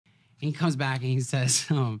he comes back and he says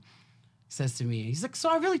to me, he's like, so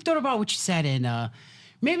I really thought about what you said, and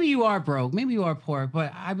maybe you are broke, maybe you are poor,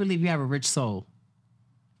 but I believe you have a rich soul.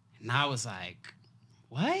 And I was like,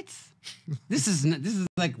 what? This is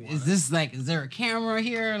like, is there a camera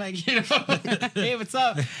here? Like, you know, hey, what's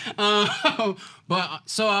up? But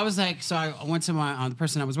so I was like, so I went to my the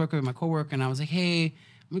person I was working with, my coworker, and I was like, hey, I'm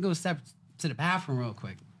gonna go step to the bathroom real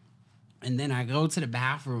quick. And then I go to the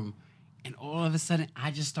bathroom, and all of a sudden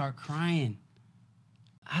I just start crying.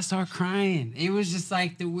 I start crying. It was just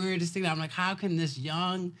like the weirdest thing. I'm like, how can this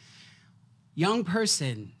young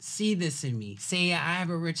person see this in me? Say I have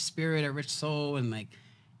a rich spirit, a rich soul, and like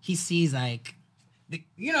he sees like the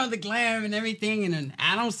glam and everything, and then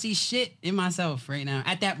I don't see shit in myself right now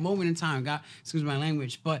at that moment in time. God, excuse my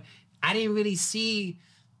language, but I didn't really see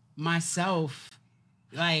myself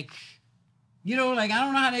like, like I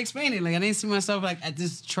don't know how to explain it. Like I didn't see myself like at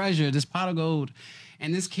this treasure, this pot of gold,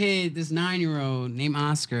 and this kid, this 9-year-old named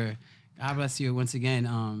Oscar. God bless you once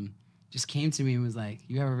again. Just came to me and was like,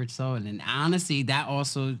 "You have a rich soul," and honestly, that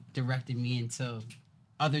also directed me into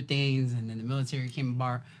other things, and then the military came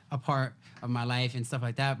a part of my life and stuff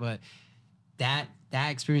like that. But that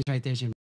experience right there,